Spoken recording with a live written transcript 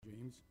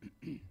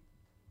greetings.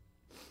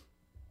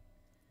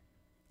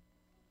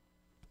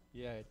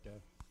 Yeah,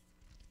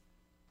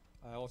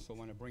 I also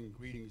want to bring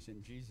greetings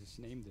in Jesus'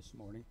 name this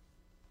morning.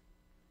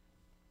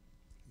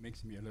 It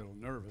makes me a little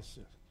nervous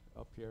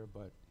up here,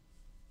 but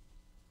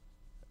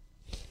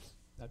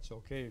that's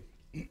okay.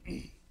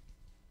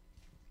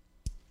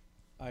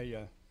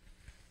 I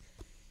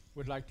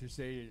would like to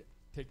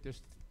take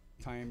this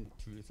time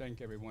to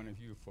thank every one of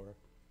you for.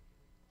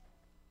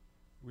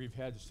 We've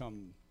had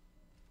some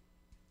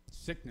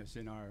sickness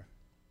in our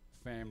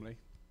family,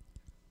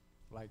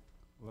 like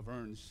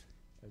Laverne's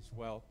as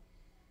well,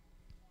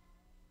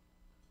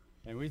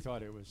 and we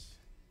thought it was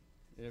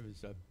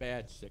a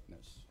bad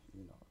sickness,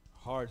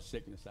 hard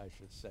sickness, I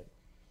should say.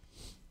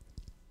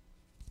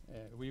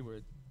 We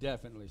were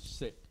definitely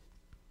sick,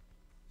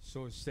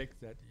 so sick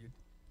that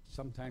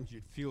sometimes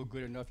you'd feel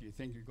good enough, you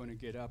think you're going to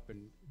get up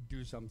and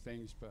do some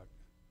things, but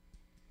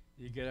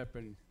you get up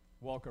and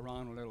walk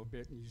around a little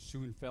bit, and you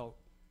soon felt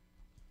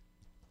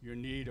your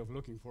need of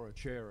looking for a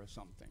chair or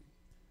something.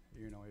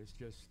 It's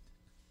just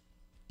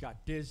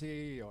got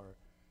dizzy, or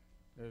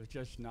it was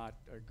just not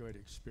a good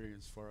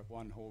experience for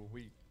one whole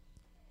week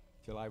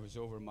till I was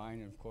over mine.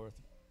 And of course,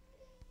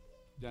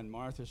 then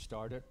Martha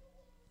started,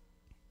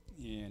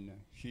 and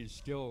she's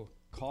still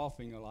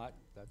coughing a lot.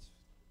 That's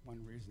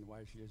one reason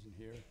why she isn't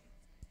here.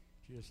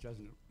 She just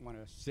doesn't want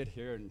to sit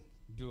here and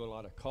do a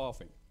lot of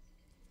coughing.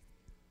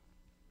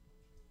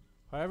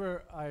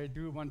 However, I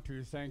do want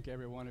to thank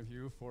every one of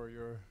you for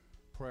your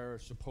prayer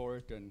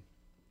support, and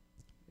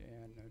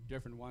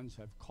different ones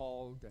have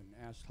called and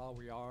asked how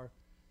we are,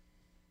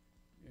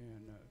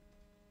 and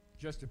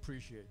just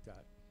appreciate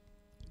that.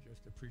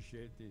 Just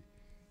appreciate the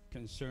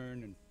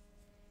concern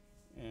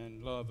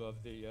and love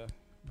of the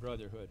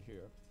brotherhood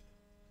here.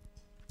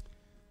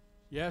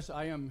 Yes,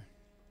 I am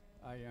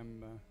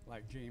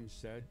like James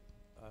said,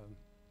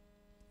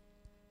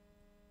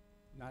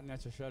 not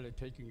necessarily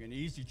taking an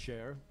easy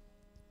chair,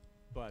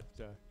 but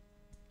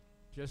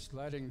just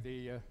letting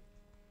the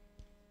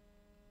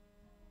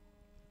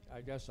I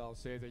guess I'll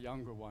say the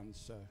younger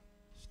ones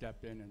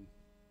step in,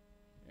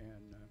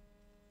 and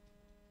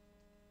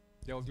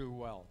they'll do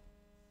well.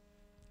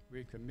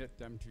 We commit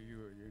them to you.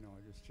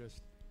 It's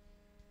just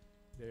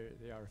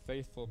they are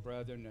faithful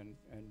brethren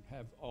and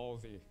have all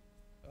the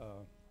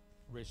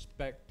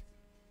respect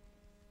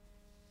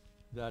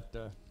that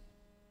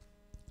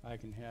I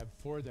can have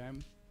for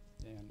them,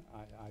 and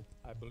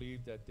I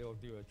believe that they'll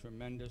do a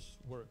tremendous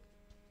work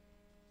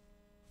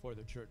for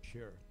the church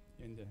here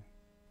in the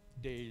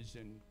days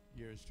and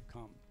years to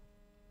come.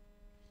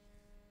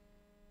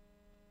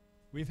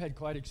 We've had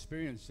quite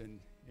experience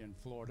in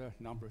Florida,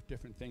 a number of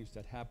different things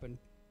that happened,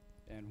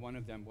 and one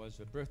of them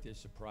was a birthday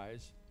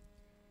surprise.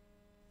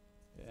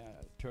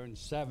 Turned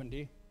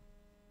 70,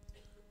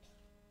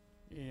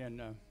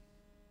 and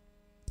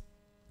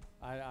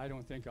I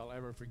don't think I'll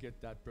ever forget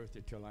that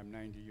birthday till I'm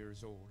 90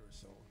 years old or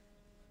so,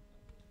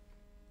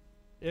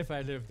 if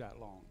I live that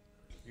long.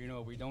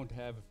 We don't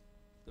have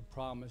the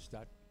promise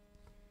that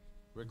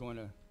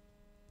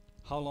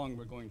how long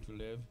we're going to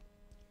live,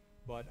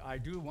 but I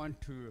do want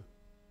to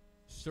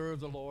serve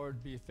the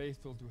Lord, be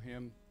faithful to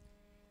Him.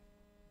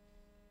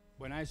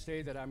 When I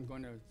say that I'm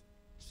going to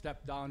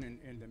step down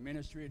in the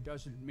ministry, it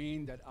doesn't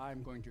mean that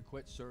I'm going to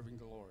quit serving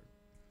the Lord.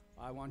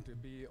 I want to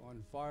be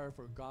on fire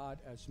for God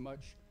as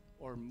much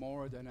or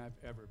more than I've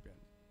ever been.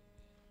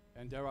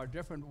 And there are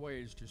different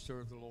ways to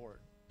serve the Lord,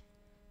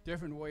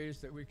 different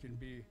ways that we can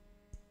be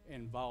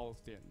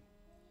involved in.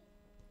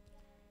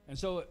 And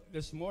so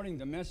this morning,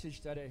 the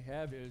message that I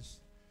have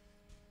is,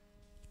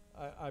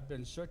 I've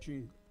been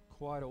searching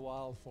quite a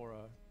while for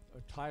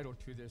a title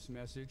to this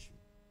message.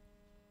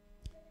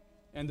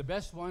 And the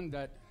best one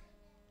that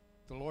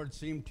the Lord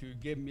seemed to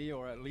give me,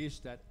 or at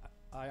least that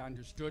I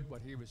understood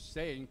what He was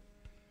saying,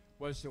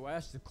 was to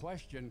ask the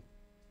question,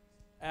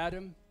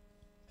 Adam,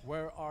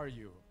 where are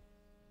you?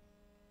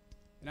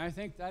 And I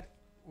think that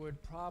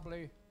would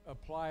probably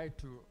apply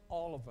to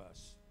all of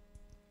us.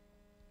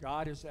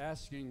 God is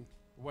asking,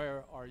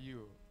 where are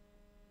you?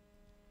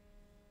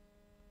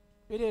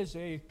 It is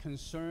a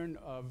concern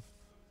of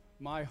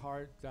my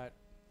heart that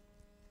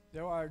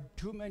there are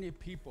too many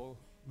people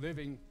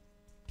living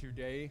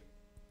today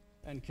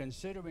and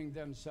considering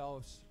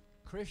themselves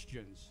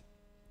Christians.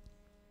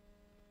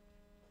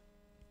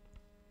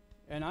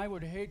 And I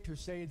would hate to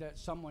say that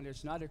someone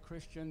is not a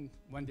Christian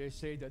when they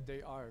say that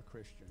they are a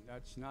Christian.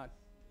 That's not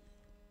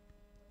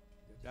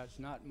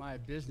my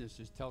business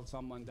to tell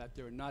someone that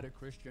they're not a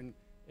Christian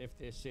if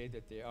they say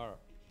that they are.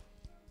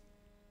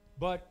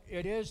 But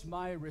it is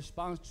my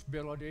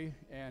responsibility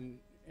and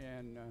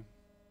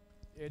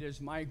it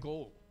is my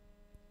goal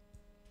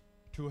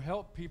to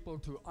help people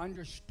to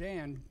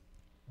understand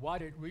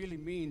what it really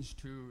means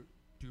to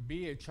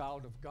be a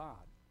child of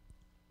God,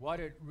 what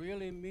it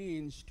really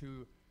means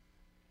to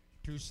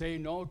say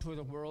no to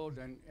the world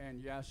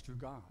and yes to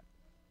God.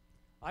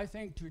 I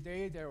think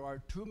today there are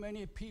too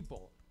many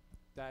people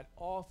that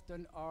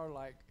often are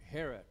like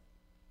Herod,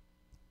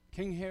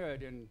 King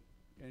Herod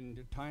in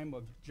the time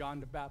of John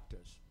the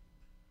Baptist.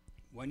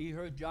 When he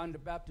heard John the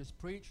Baptist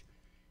preach,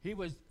 he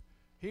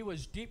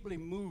was deeply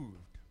moved.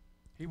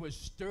 He was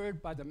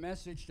stirred by the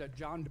message that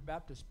John the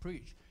Baptist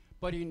preached,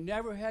 but he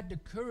never had the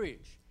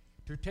courage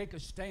to take a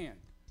stand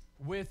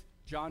with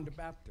John the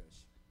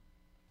Baptist.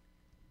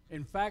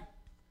 In fact,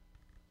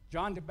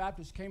 John the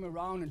Baptist came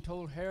around and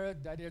told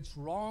Herod that it's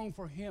wrong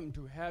for him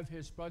to have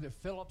his brother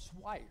Philip's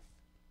wife.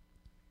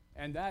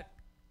 And that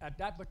at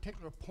that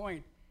particular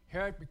point,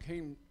 Herod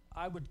became,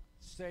 I would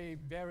say,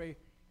 very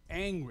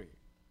angry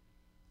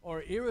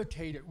or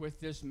irritated with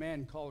this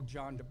man called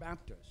John the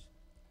Baptist.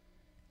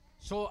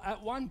 So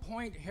at one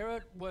point,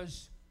 Herod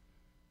was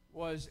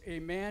a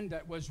man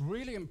that was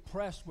really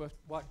impressed with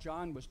what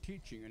John was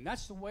teaching. And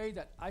that's the way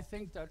that I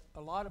think that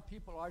a lot of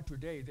people are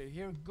today. They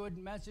hear good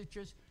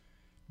messages,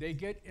 they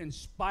get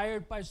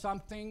inspired by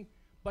something,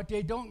 but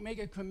they don't make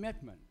a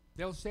commitment.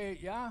 They'll say,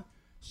 yeah,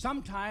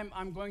 sometime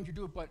I'm going to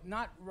do it, but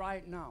not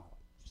right now.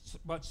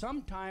 But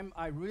sometime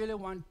I really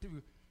want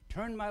to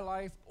turn my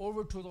life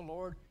over to the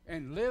Lord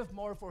and live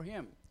more for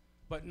Him,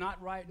 but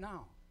not right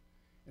now.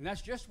 And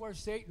that's just where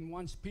Satan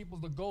wants people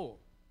to go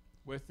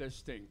with this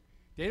thing.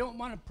 They don't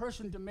want a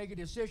person to make a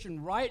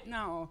decision right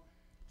now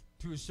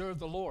to serve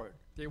the Lord.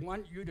 They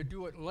want you to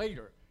do it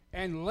later.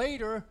 And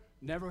later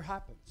never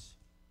happens.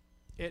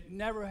 It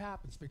never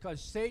happens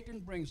because Satan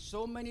brings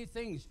so many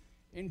things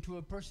into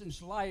a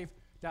person's life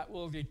that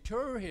will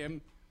deter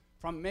him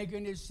from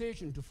making a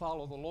decision to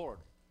follow the Lord.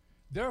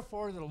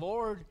 Therefore, the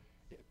Lord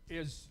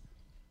is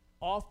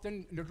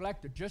often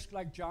neglected, just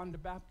like John the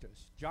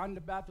Baptist. John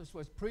the Baptist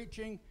was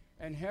preaching,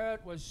 and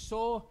Herod was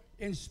so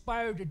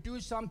inspired to do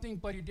something,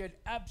 but he did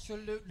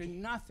absolutely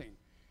nothing.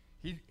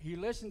 He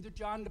listened to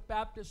John the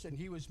Baptist, and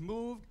he was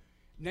moved.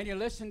 And then he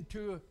listened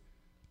to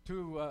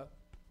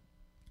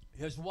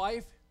his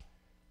wife,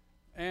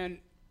 and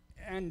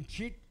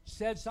she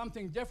said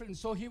something different. And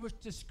so he was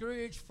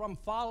discouraged from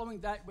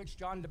following that which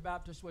John the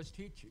Baptist was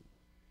teaching.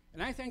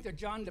 And I think that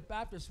John the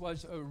Baptist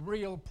was a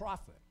real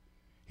prophet.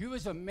 He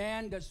was a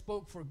man that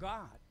spoke for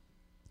God.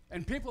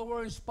 And people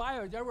were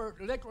inspired. There were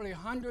literally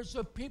hundreds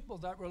of people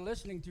that were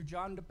listening to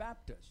John the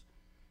Baptist.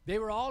 They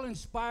were all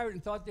inspired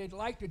and thought they'd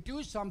like to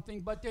do something,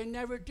 but they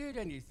never did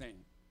anything.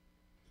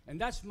 And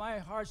that's my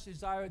heart's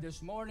desire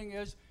this morning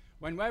is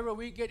whenever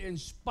we get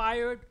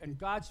inspired and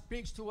God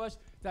speaks to us,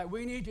 that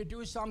we need to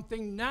do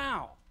something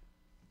now,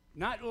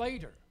 not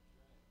later.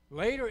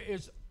 Later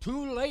is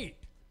too late,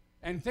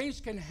 and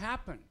things can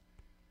happen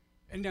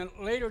in a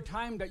later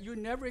time that you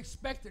never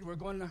expected were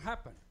going to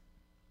happen.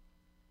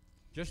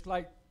 Just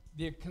like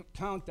the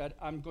account that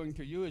I'm going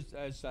to use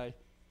as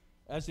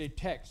a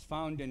text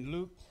found in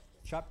Luke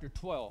chapter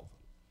 12.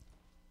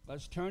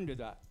 Let's turn to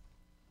that.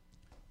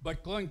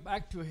 But going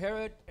back to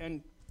Herod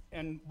and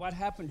what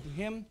happened to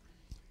him,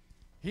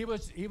 he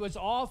was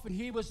off and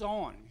he was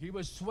on. He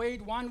was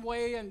swayed one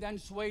way and then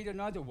swayed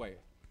another way.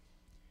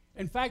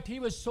 In fact, he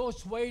was so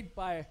swayed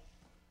by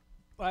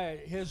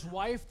his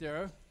wife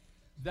there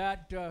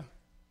that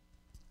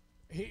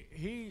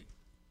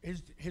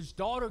his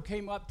daughter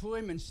came up to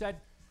him and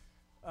said,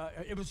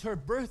 it was her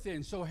birthday,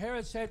 and so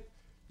Herod said,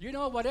 you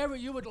know, whatever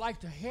you would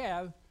like to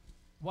have,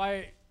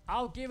 why,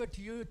 I'll give it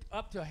to you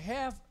up to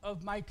half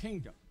of my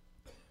kingdom.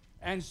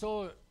 And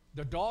so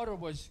the daughter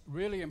was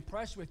really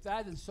impressed with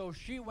that, and so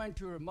she went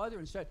to her mother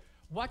and said,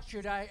 what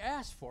should I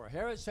ask for?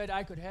 Herod said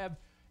I could have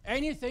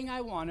anything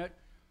I wanted,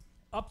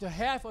 up to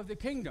half of the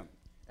kingdom.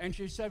 And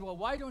she said, well,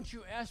 why don't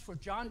you ask for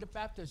John the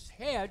Baptist's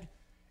head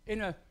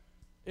in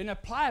a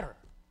platter?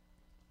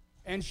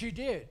 And she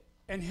did.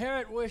 And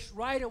Herod wished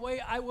right away,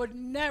 I would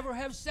never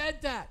have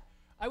said that.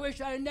 I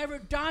wish I had never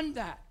done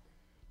that.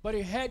 But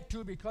he had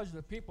to because of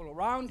the people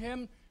around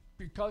him,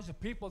 because of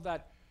people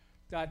that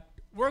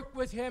worked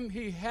with him,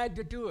 he had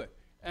to do it.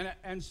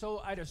 And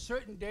so at a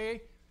certain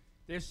day,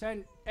 they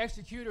sent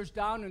executors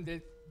down and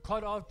they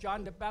cut off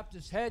John the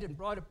Baptist's head and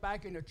brought it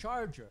back in a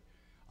charger.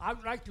 I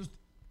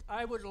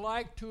would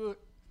like to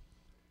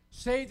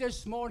say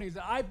this morning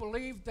that I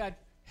believe that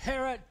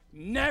Herod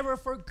never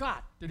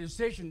forgot the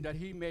decision that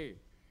he made.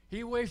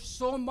 He wished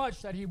so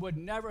much that he would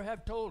never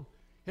have told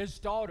his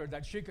daughter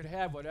that she could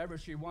have whatever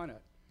she wanted.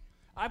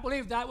 I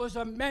believe that was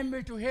a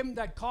memory to him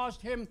that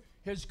cost him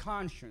his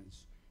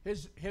conscience,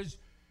 his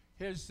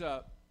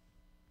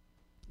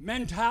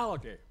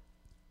mentality.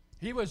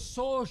 He was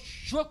so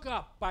shook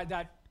up by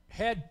that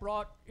head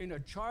brought in a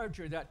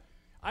charger that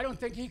I don't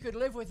think he could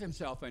live with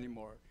himself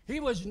anymore. He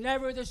was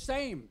never the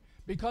same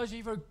because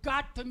he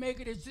forgot to make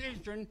a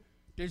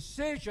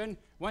decision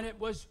when it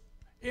was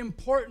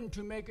important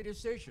to make a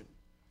decision.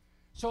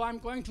 So I'm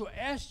going to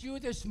ask you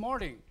this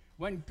morning,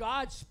 when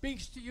God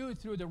speaks to you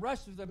through the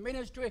rest of the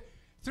ministry,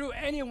 through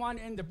anyone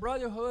in the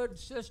brotherhood,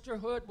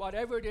 sisterhood,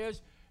 whatever it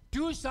is,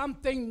 do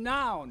something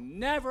now.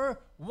 Never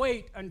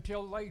wait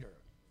until later.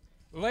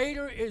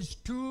 Later is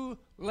too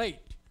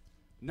late.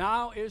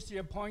 Now is the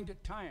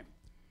appointed time.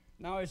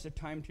 Now is the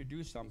time to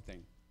do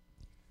something.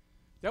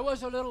 There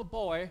was a little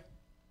boy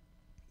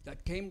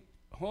that came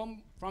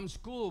home from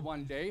school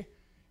one day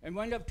and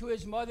went up to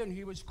his mother and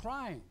he was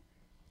crying.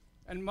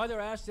 And mother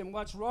asked him,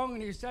 what's wrong?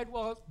 And he said,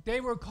 well, they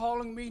were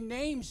calling me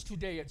names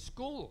today at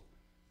school.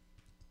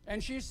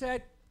 And she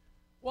said,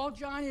 Well,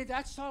 Johnny,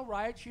 that's all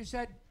right. She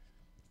said,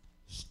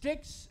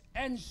 sticks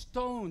and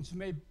stones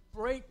may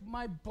break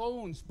my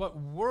bones, but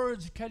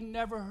words can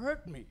never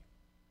hurt me.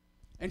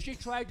 And she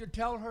tried to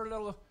tell her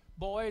little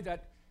boy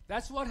that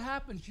that's what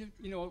happens. You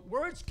know,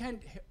 words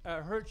can't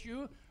hurt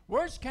you.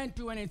 Words can't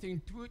do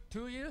anything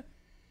to you.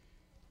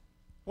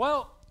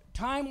 Well,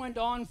 time went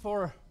on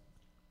for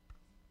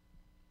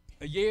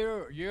a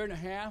year and a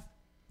half.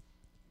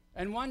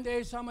 And one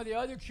day some of the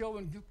other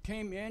children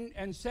came in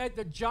and said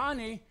that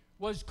Johnny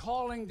was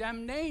calling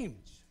them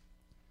names.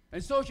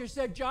 And so she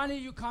said, Johnny,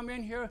 you come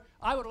in here.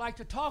 I would like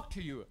to talk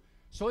to you.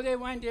 So they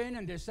went in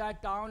and they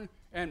sat down,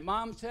 and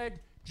Mom said,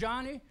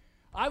 Johnny,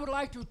 I would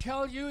like to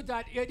tell you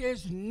that it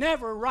is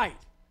never right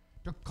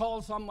to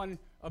call someone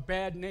a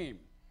bad name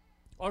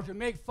or to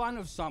make fun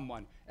of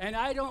someone. And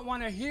I don't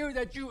want to hear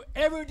that you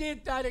ever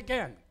did that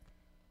again,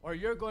 or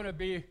you're going to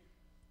be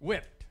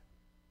whipped.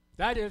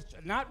 That is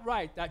not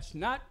right. That's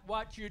not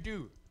what you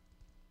do.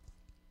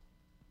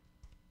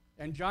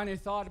 And Johnny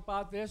thought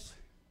about this,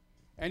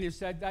 and he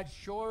said, that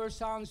sure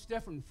sounds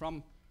different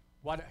from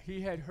what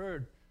he had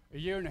heard a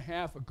year and a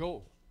half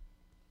ago.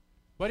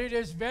 But it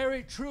is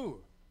very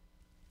true.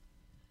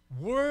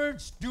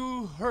 Words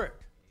do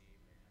hurt.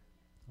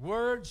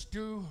 Words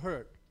do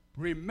hurt.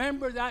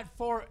 Remember that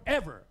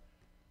forever.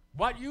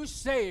 What you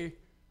say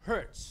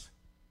hurts.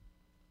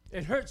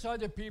 It hurts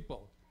other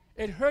people.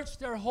 It hurts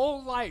their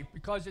whole life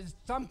because it's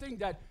something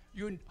that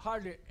you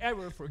hardly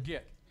ever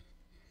forget.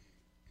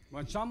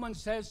 When someone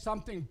says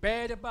something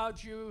bad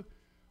about you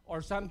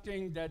or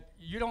something that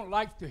you don't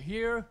like to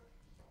hear,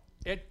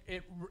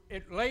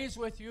 it lays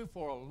with you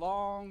for a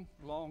long,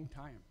 long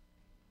time.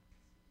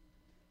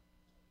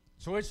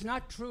 So it's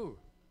not true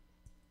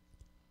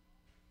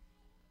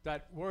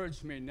that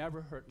words may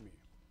never hurt me.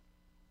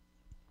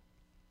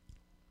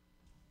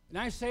 And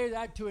I say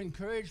that to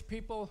encourage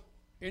people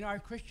in our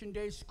Christian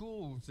day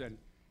schools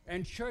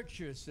and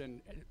churches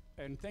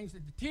and things, to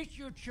teach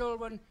your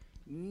children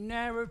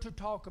never to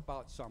talk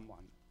about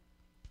someone,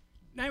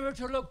 never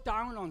to look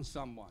down on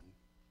someone.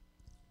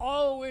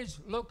 Always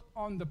look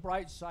on the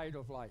bright side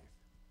of life.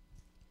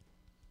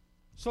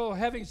 So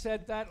having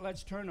said that,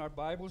 let's turn our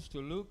Bibles to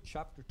Luke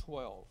chapter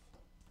 12.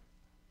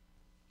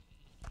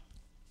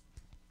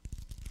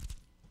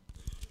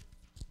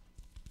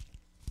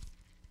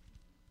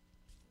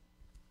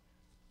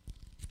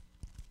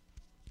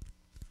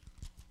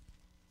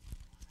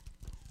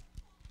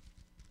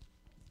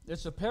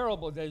 It's a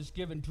parable that is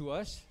given to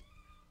us.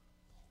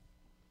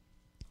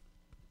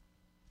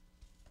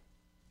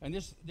 And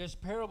this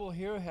parable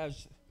here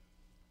has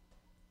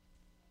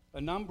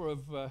a number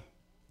of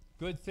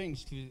good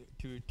things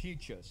to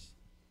teach us.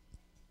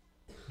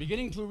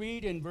 Beginning to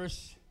read in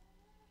verse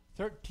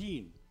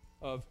 13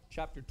 of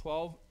chapter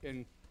 12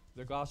 in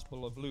the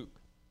Gospel of Luke.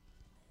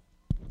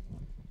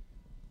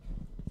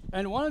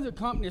 And one of the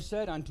company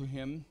said unto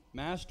him,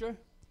 Master,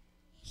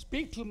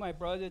 speak to my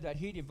brother that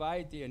he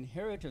divide the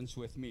inheritance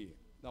with me.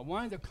 Now,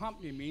 one of the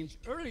company means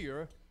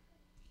earlier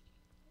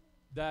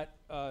that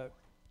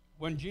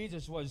when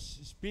Jesus was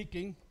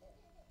speaking,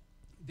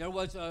 there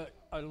was a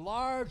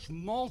large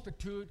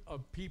multitude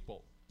of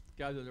people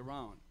gathered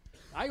around.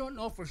 I don't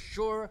know for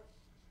sure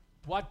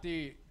what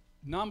the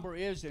number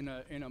is in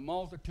a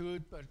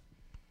multitude, but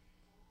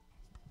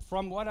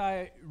from what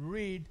I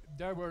read,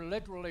 there were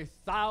literally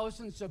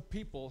thousands of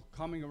people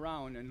coming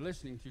around and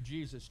listening to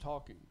Jesus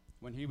talking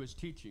when he was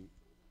teaching.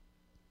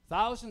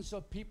 Thousands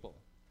of people,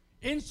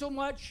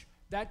 insomuch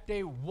that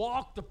they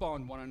walked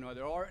upon one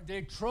another or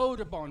they trod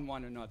upon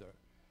one another.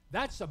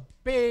 That's a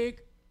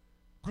big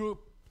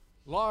group,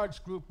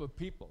 large group of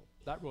people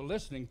that were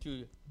listening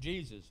to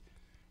Jesus.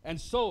 And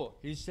so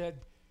he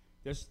said,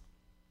 this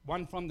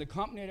one from the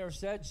company there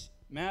said,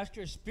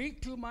 Master,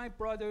 speak to my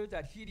brother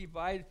that he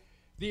divide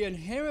the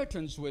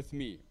inheritance with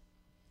me.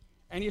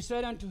 And he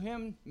said unto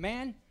him,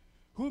 Man,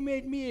 who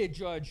made me a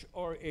judge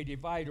or a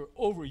divider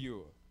over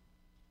you?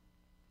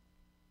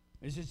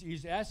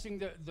 He's asking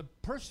the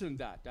person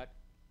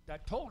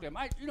that told him,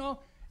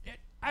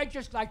 I'd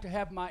just like to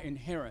have my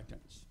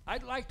inheritance.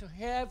 I'd like to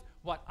have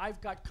what I've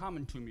got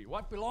coming to me,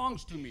 what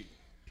belongs to me.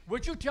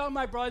 Would you tell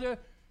my brother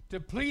to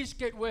please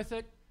get with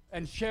it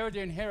and share the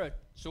inheritance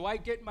so I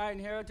get my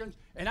inheritance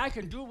and I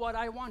can do what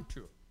I want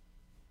to?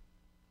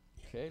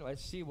 Okay,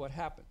 let's see what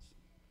happens.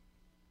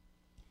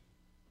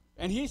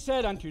 And he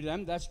said unto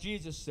them, that's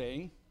Jesus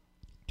saying,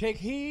 Take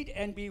heed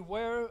and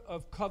beware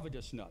of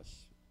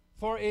covetousness,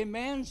 for a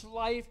man's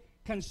life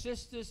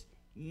consisteth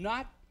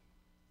not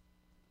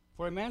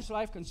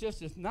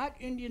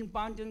in the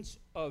abundance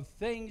of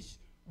things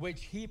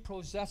which he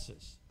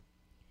possesses.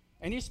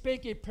 And he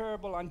spake a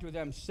parable unto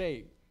them,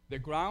 saying, The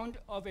ground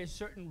of a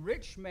certain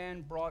rich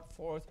man brought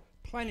forth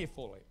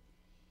plentifully.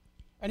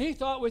 And he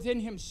thought within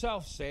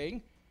himself,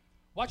 saying,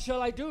 What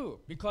shall I do?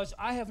 Because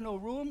I have no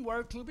room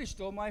where to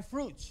bestow my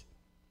fruits.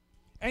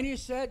 And he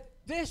said,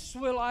 This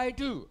will I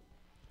do.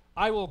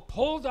 I will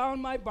pull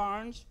down my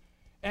barns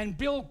and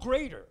build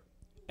greater,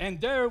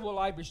 and there will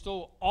I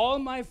bestow all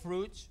my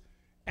fruits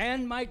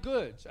and my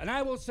goods. And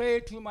I will say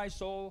to my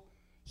soul,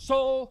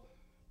 Soul,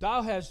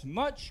 Thou hast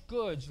much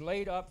goods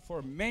laid up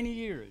for many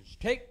years.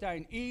 Take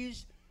thine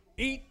ease,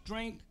 eat,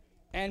 drink,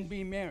 and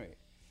be merry.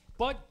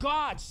 But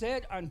God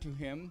said unto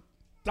him,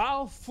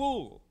 Thou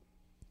fool,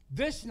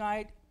 this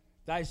night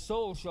thy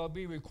soul shall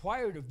be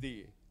required of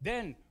thee.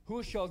 Then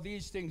who shall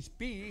these things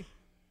be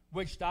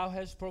which thou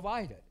hast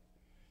provided?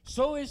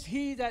 So is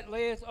he that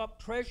layeth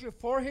up treasure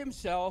for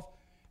himself,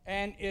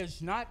 and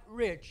is not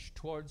rich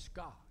towards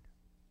God.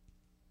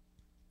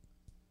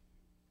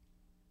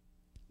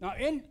 Now,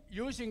 in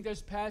using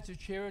this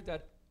passage here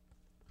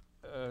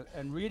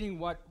and reading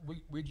what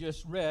we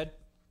just read,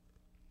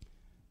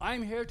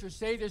 I'm here to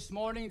say this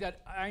morning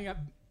that I am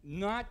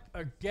not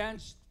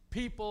against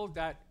people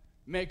that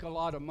make a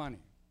lot of money.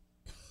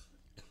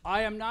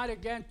 I am not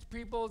against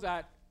people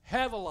that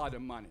have a lot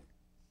of money.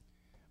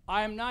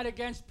 I am not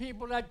against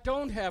people that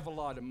don't have a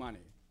lot of money.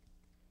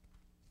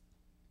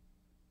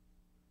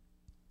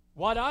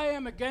 What I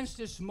am against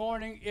this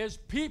morning is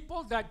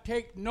people that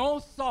take no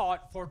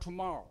thought for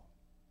tomorrow.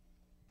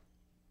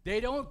 They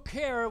don't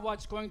care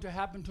what's going to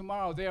happen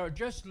tomorrow. They are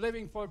just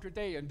living for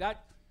today. And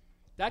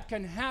that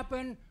can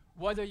happen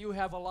whether you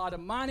have a lot of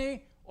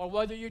money or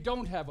whether you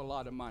don't have a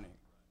lot of money.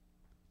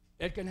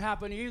 It can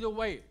happen either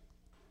way.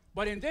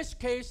 But in this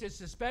case, it's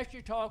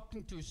especially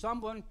talking to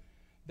someone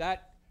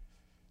that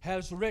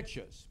has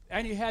riches.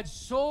 And he had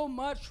so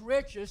much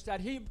riches that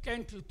he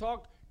began to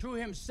talk to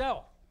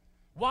himself.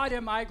 What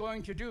am I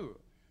going to do?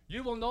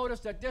 You will notice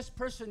that this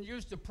person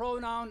used the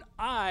pronoun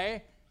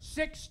I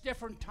 6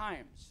 different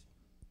times.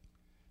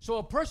 So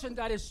a person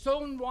that is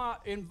so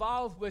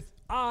involved with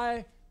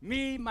I,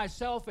 me,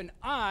 myself, and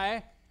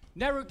I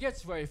never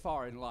gets very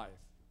far in life.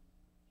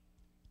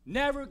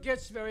 Never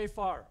gets very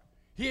far.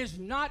 He is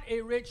not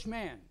a rich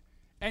man.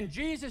 And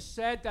Jesus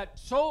said that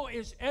so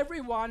is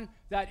everyone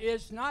that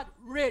is not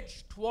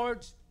rich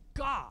towards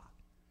God.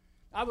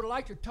 I would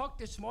like to talk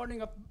this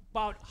morning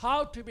about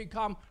how to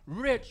become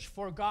rich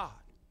for God.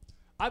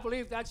 I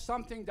believe that's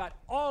something that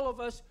all of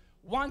us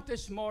want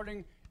this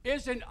morning,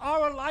 is in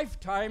our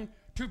lifetime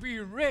to be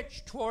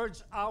rich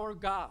towards our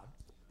God.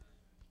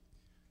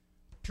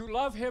 To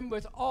love him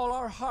with all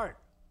our heart.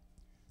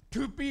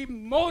 To be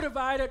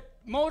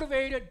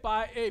motivated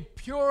by a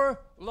pure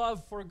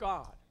love for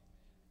God.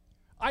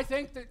 I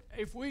think that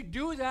if we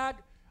do that,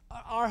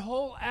 our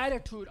whole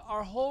attitude,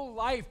 our whole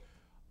life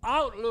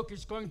outlook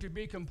is going to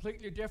be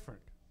completely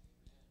different.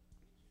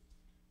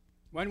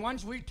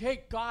 Once we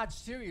take God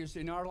serious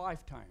in our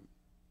lifetime.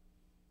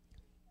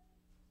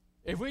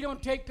 If we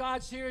don't take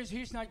God serious,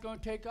 he's not going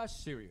to take us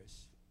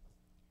serious.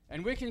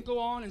 And we can go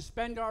on and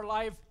spend our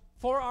life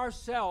for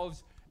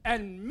ourselves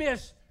and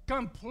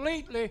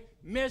completely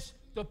miss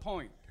the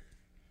point.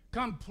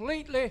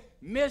 Completely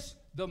miss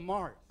the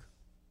mark.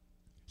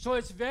 So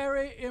it's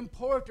very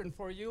important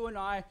for you and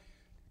I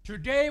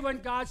today, when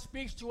God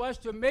speaks to us,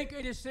 to make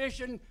a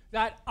decision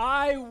that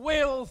I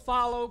will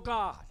follow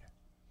God.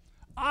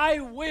 I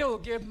will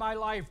give my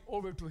life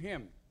over to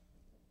him.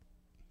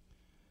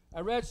 I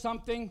read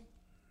something,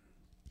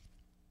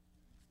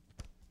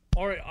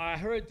 or I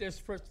heard this,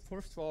 first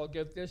of all, I'll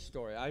give this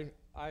story.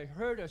 I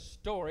heard a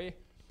story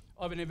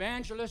of an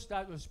evangelist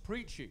that was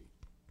preaching.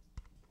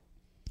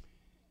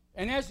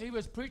 And as he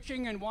was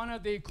preaching, and one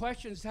of the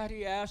questions that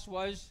he asked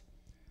was,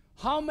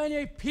 how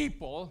many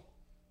people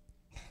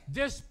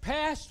this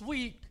past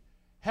week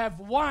have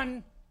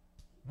won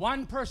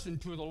one person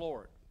to the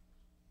Lord?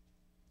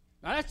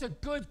 Now that's a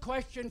good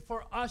question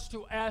for us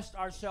to ask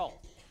ourselves.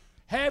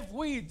 Have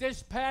we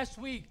this past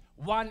week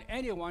won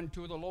anyone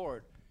to the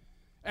Lord?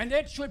 And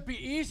it should be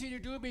easy to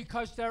do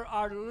because there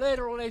are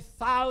literally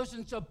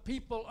thousands of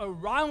people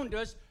around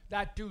us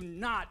that do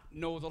not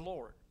know the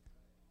Lord.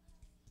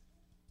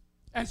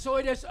 And so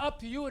it is up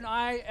to you and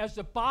I as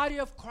the body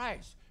of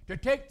Christ to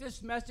take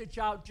this message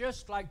out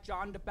just like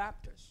John the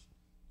Baptist.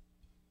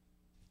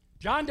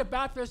 John the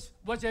Baptist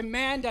was a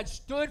man that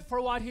stood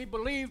for what he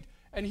believed,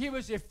 and he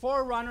was a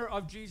forerunner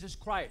of Jesus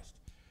Christ.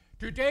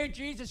 Today,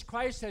 Jesus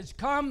Christ has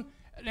come,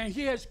 and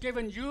he has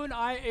given you and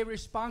I a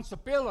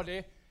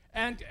responsibility,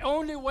 and the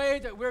only way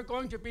that we're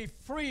going to be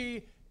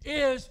free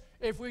is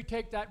if we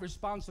take that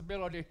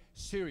responsibility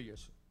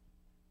seriously.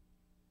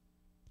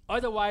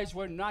 Otherwise,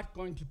 we're not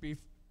going to be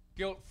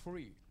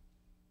guilt-free.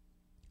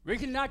 We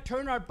cannot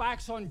turn our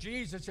backs on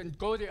Jesus and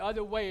go the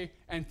other way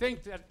and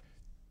think that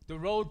the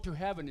road to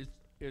heaven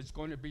is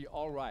going to be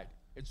all right.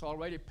 It's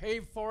already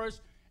paved for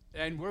us,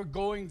 and we're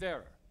going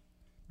there.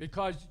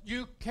 Because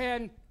you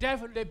can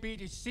definitely be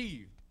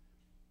deceived.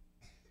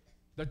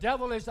 The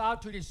devil is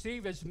out to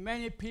deceive as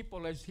many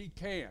people as he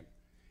can.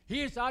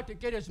 He is out to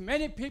get as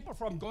many people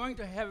from going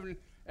to heaven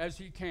as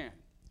he can.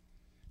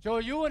 So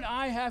you and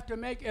I have to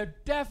make a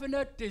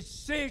definite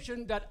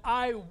decision that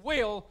I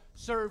will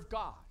serve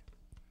God.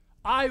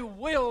 I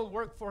will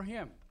work for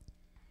him.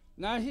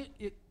 Now,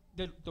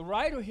 the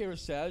writer here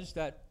says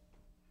that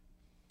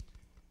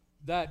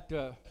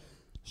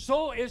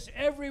so is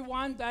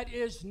everyone that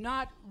is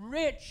not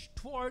rich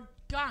toward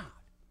God.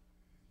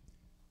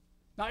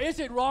 Now, is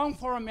it wrong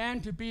for a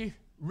man to be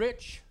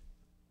rich?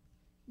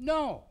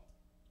 No.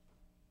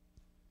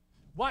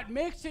 What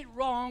makes it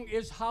wrong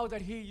is how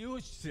that he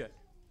used it.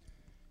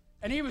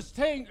 And he was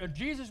saying,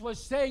 Jesus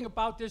was saying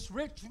about this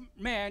rich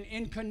man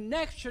in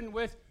connection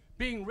with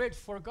being rich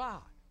for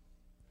God.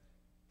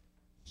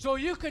 So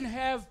you can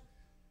have,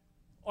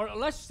 or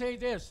let's say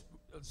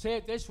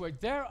it this way,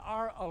 there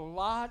are a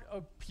lot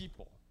of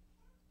people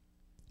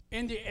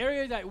in the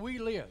area that we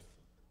live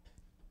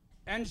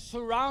and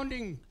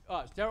surrounding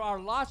us. There are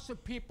lots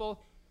of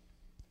people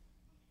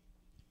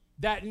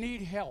that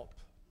need help.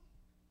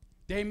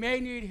 They may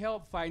need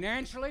help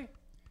financially.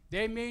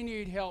 They may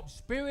need help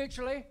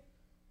spiritually.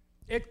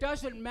 It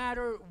doesn't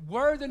matter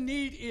where the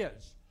need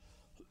is.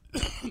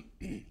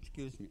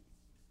 Excuse me.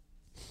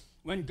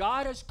 When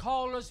God has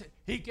called us,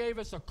 he gave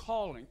us a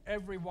calling,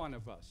 every one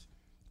of us.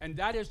 And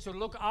that is to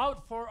look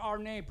out for our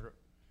neighbor,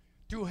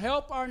 to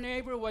help our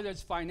neighbor, whether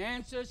it's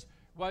finances,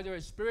 whether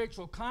it's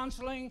spiritual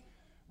counseling,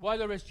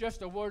 whether it's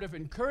just a word of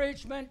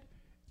encouragement,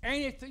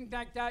 anything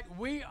like that.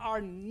 We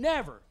are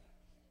never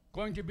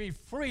going to be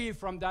free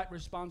from that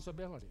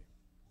responsibility.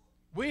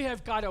 We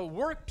have got a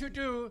work to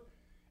do,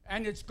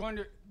 and it's going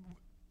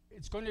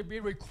to be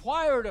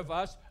required of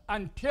us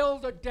until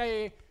the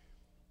day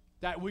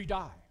that we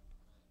die.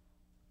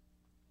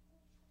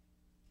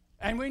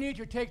 And we need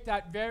to take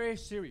that very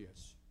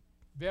serious,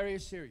 very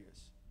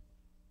serious.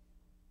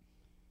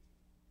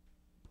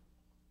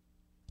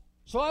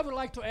 So I would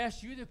like to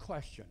ask you the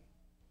question,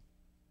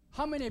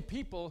 how many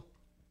people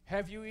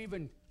have you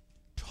even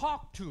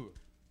talked to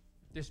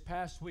this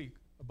past week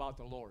about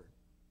the Lord?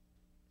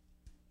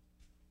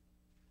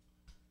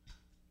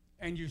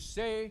 And you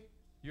say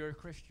you're a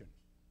Christian.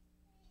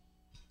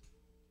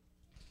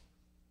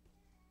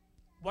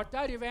 What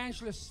that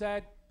evangelist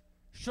said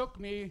shook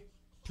me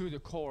to the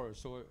core,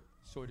 so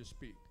to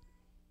speak.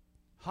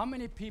 How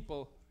many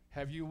people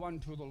have you won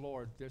to the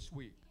Lord this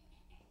week?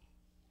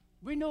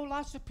 We know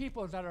lots of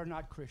people that are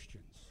not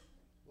Christians.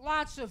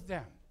 Lots of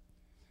them.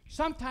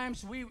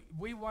 Sometimes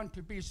we want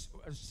to be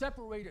a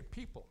separated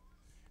people.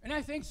 And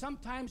I think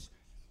sometimes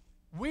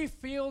we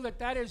feel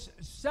that is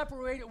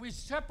separated. We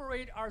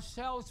separate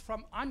ourselves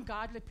from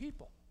ungodly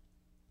people.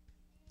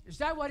 Is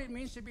that what it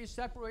means to be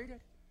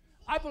separated?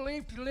 I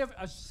believe to live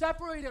a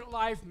separated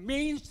life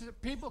means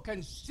that people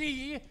can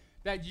see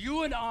that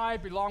you and I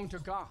belong to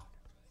God.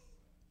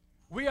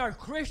 We are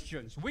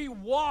Christians. We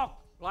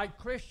walk like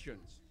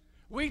Christians.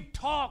 We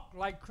talk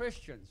like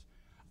Christians.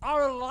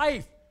 Our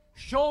life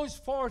shows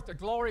forth the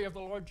glory of the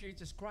Lord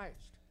Jesus Christ.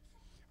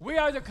 We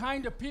are the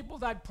kind of people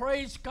that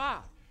praise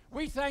God.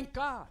 We thank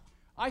God.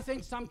 I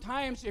think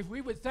sometimes if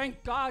we would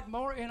thank God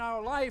more in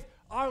our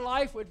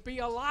life would be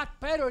a lot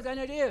better than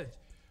it is.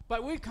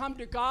 But we come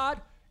to God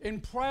in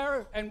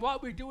prayer, and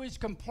what we do is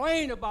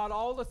complain about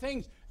all the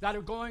things that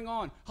are going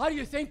on. How do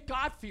you think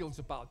God feels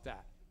about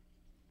that?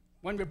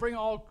 When we bring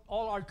all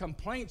our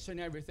complaints and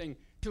everything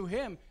to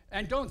him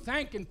and don't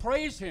thank and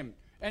praise him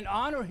and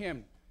honor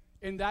him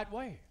in that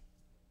way.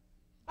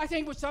 I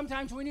think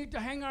sometimes we need to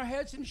hang our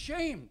heads in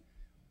shame.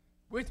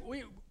 We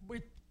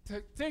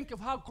think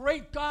of how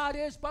great God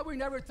is, but we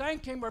never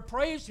thank him or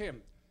praise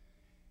him.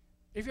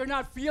 If you're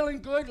not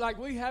feeling good like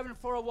we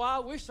haven't for a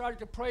while, we started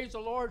to praise the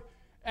Lord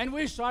and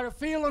we started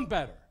feeling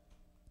better.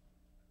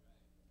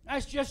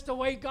 That's just the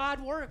way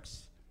God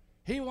works.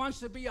 He wants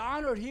to be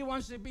honored. He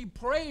wants to be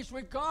praised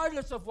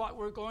regardless of what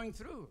we're going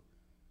through.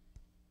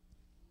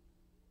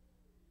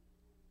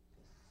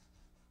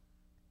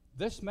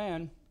 This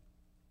man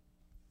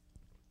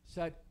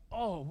said,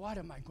 oh, what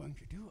am I going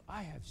to do?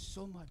 I have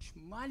so much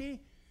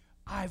money.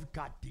 I've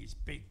got these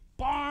big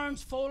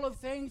barns full of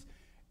things,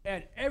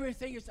 and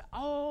everything is,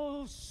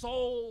 oh,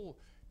 soul,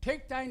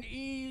 take thine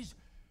ease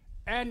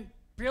and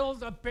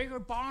build a bigger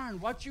barn.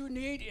 What you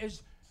need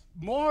is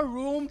more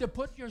room to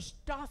put your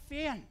stuff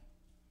in.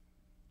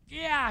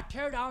 Yeah,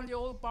 tear down the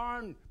old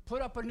barn,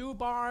 put up a new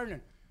barn,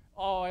 and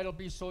oh, it'll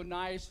be so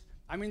nice.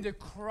 I mean, the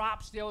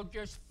crops, they'll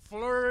just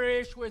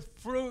flourish with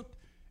fruit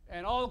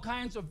and all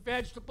kinds of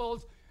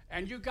vegetables,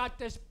 and you got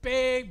this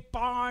big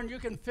barn. You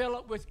can fill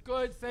it with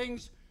good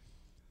things.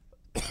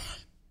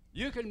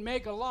 You can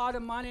make a lot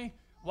of money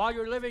while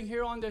you're living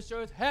here on this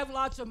earth. Have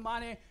lots of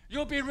money.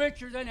 You'll be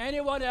richer than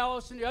anyone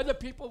else, and the other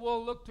people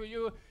will look to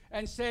you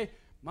and say,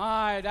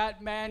 my,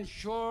 that man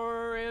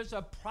sure is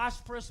a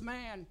prosperous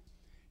man.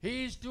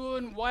 He's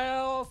doing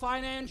well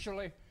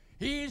financially.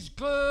 He's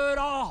good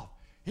off.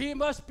 He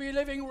must be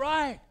living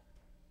right.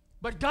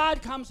 But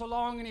God comes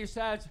along and he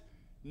says,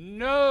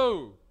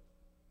 no,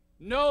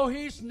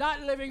 he's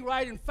not living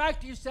right. In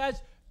fact, he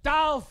says,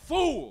 thou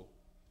fool.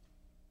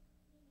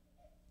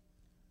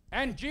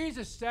 And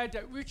Jesus said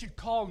that we should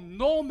call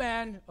no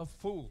man a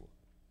fool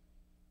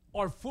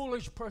or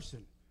foolish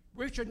person.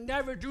 We should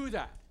never do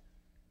that.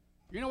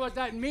 You know what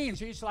that means?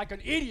 He's like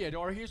an idiot,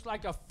 or he's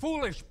like a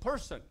foolish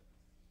person.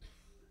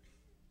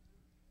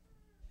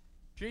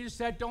 Jesus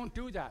said, don't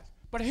do that.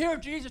 But here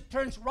Jesus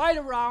turns right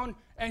around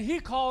and he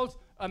calls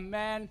a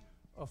man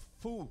a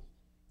fool.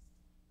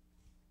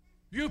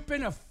 You've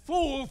been a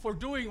fool for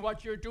doing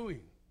what you're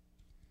doing.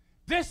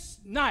 This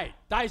night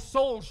thy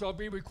soul shall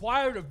be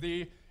required of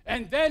thee,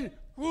 and then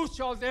who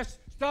shall this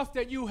stuff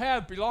that you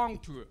have belong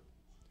to?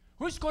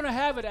 Who's going to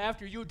have it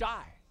after you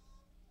die?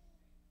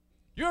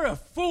 You're a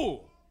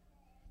fool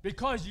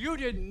because you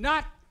did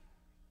not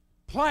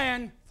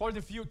plan for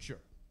the future.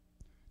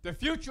 The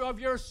future of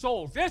your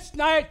soul. This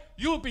night,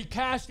 you'll be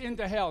cast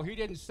into hell. He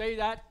didn't say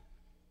that,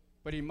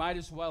 but he might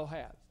as well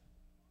have.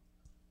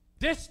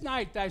 This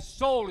night, thy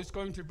soul is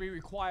going to be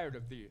required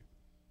of thee.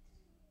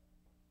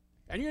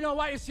 And you know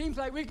what? It seems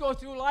like we go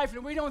through life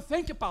and we don't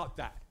think about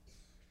that.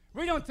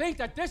 We don't think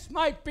that this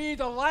might be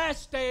the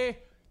last day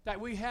that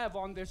we have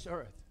on this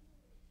earth.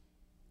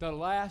 The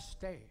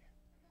last day.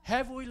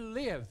 Have we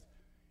lived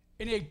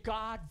in a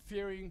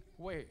God-fearing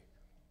way?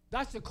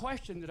 That's the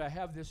question that I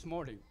have this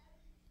morning.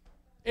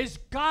 Is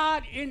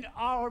God in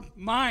our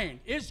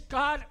mind? Is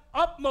God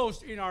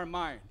upmost in our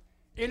mind,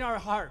 in our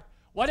heart?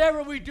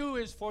 Whatever we do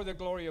is for the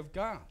glory of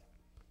God.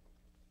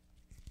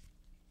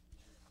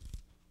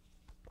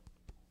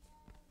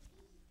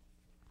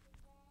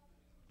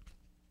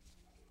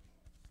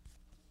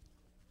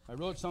 I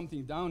wrote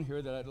something down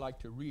here that I'd like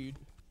to read.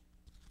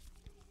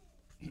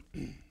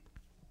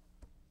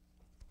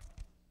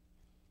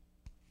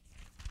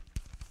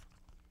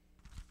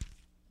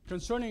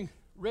 Concerning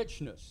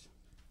richness,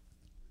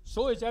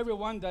 so is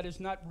everyone that is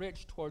not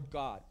rich toward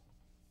God.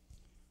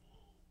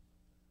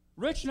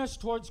 Richness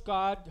towards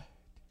God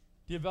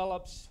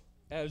develops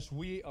as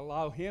we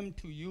allow Him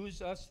to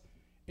use us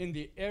in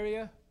the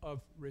area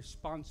of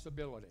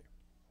responsibility.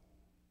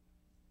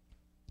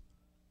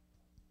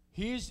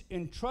 He's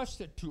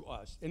entrusted to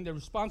us in the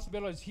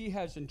responsibilities He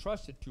has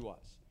entrusted to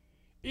us.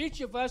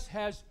 Each of us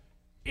has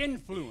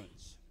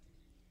influence.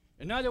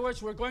 In other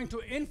words, we're going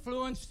to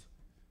influence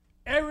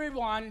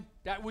everyone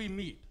that we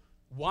meet.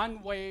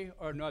 One way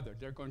or another,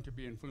 they're going to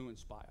be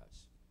influenced by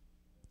us.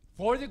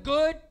 For the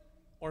good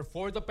or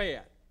for the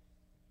bad.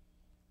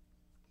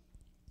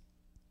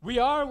 We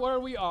are where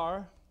we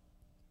are.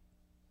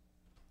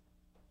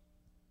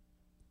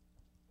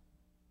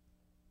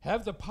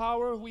 Have the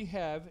power we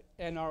have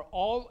and are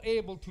all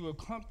able to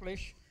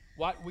accomplish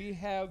what we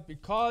have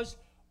because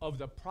of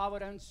the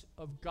providence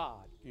of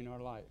God in our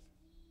life.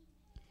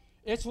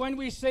 It's when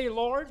we say,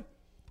 Lord,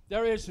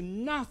 there is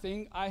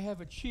nothing I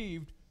have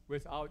achieved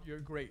without your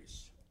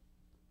grace,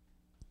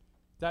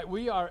 that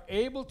we are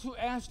able to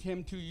ask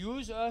Him to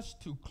use us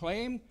to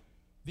claim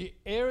the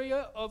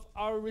area of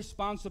our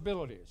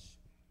responsibilities,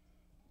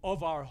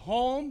 of our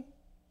home,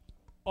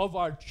 of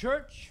our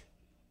church,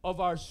 of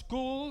our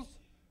schools,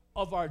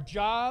 of our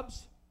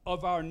jobs,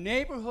 of our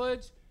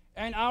neighborhoods,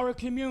 and our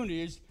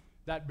communities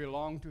that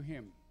belong to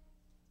Him.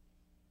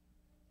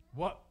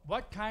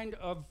 What kind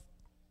of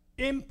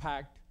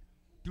impact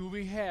do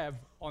we have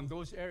on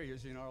those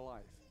areas in our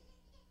life?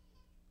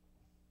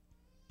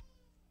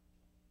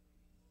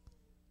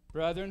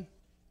 Brethren,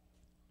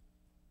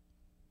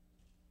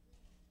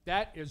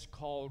 that is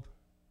called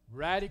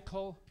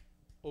radical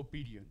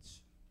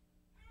obedience.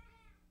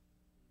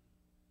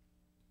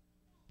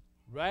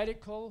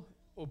 Radical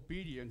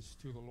obedience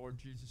to the Lord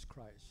Jesus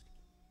Christ.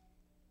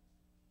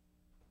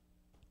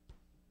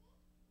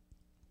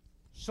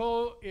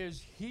 So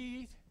is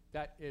he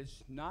that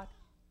is not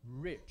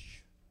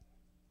rich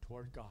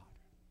toward God.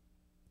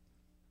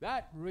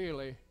 That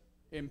really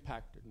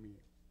impacted me.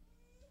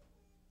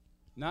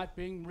 Not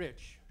being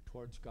rich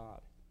towards God.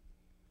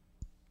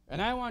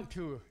 And I want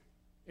to,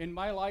 in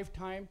my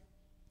lifetime,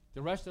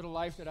 the rest of the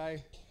life that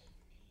I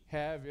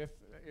have,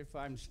 if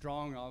I'm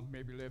strong, I'll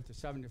maybe live to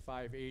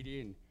 75,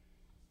 80,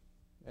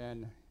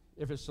 and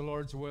if it's the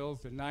Lord's will,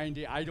 to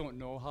 90. I don't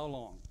know how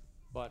long.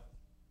 But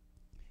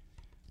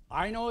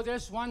I know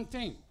this one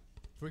thing,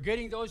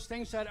 forgetting those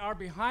things that are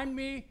behind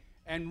me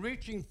and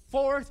reaching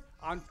forth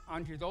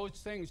unto those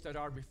things that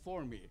are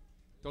before me.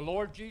 The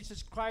Lord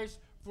Jesus Christ,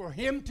 for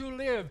Him to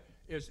live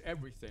is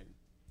everything.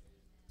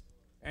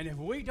 And if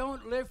we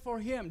don't live for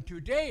Him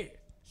today,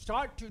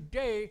 start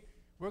today,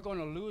 we're going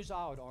to lose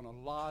out on a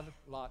lot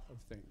of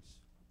things.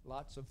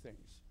 Lots of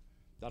things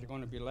that are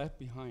going to be left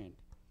behind.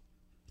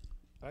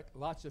 Right?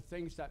 Lots of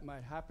things that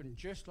might happen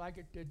just like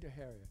it did to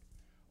Harriet.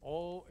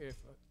 Oh, if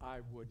I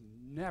would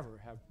never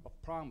have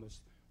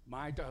promised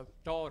my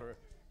daughter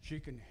she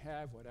can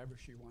have whatever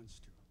she wants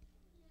to.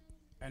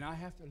 And I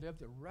have to live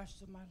the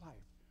rest of my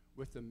life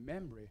with the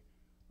memory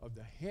of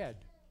the head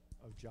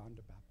of John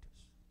the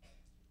Baptist.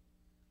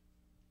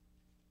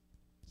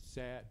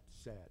 Sad,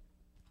 sad,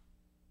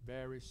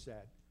 very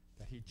sad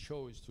that he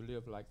chose to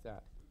live like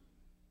that.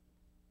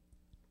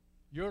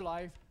 Your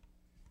life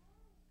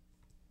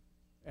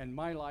and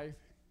my life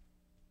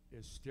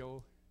is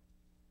still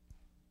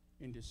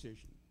in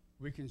decision.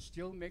 We can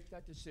still make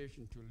that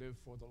decision to live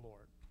for the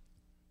Lord.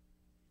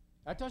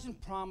 That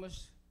doesn't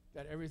promise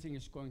that everything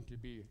is going to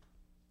be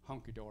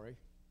hunky-dory.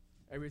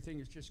 Everything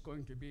is just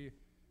going to be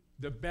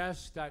the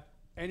best that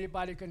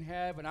anybody can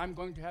have, and I'm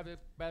going to have the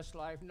best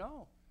life.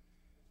 No.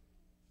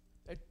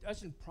 It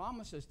doesn't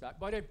promise us that,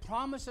 but it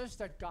promises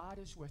that God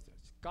is with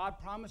us. God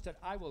promised that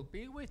I will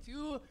be with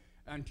you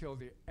until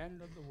the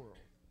end of the world.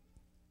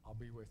 I'll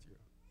be with you.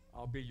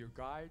 I'll be your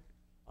guide.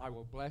 I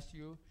will bless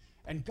you.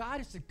 And God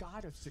is the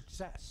God of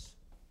success.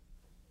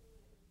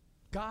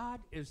 God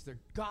is the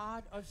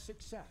God of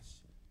success.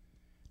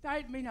 Now,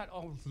 it may not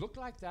always look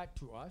like that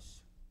to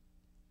us.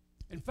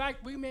 In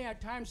fact, we may at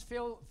times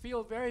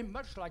feel very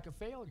much like a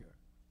failure.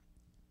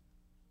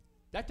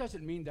 That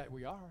doesn't mean that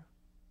we are.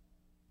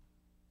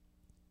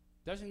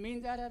 Doesn't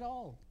mean that at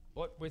all.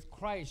 But with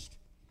Christ,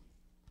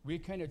 we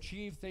can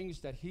achieve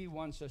things that He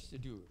wants us to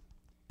do.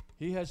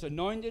 He has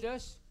anointed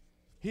us.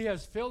 He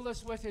has filled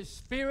us with His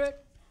Spirit.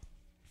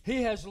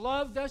 He has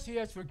loved us. He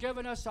has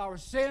forgiven us our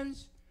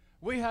sins.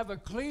 We have a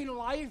clean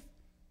life.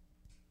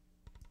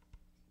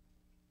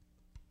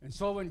 And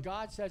so when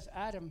God says,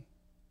 Adam,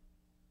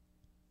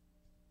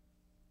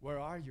 where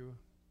are you?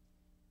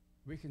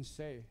 We can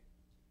say,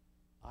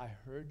 I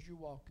heard you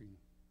walking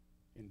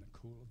in the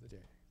cool of the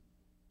day.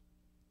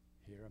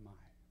 Here am I.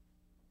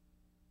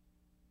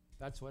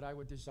 That's what I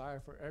would desire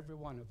for every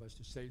one of us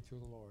to say to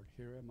the Lord,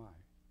 here am I.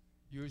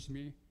 Use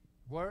me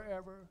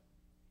wherever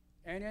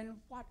and in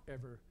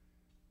whatever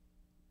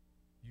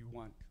you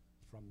want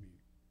from me.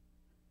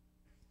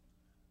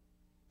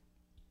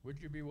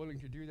 Would you be willing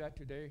to do that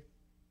today?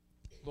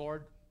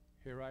 Lord,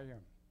 here I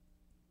am.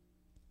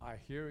 I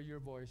hear your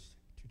voice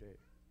today.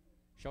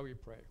 Shall we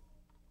pray?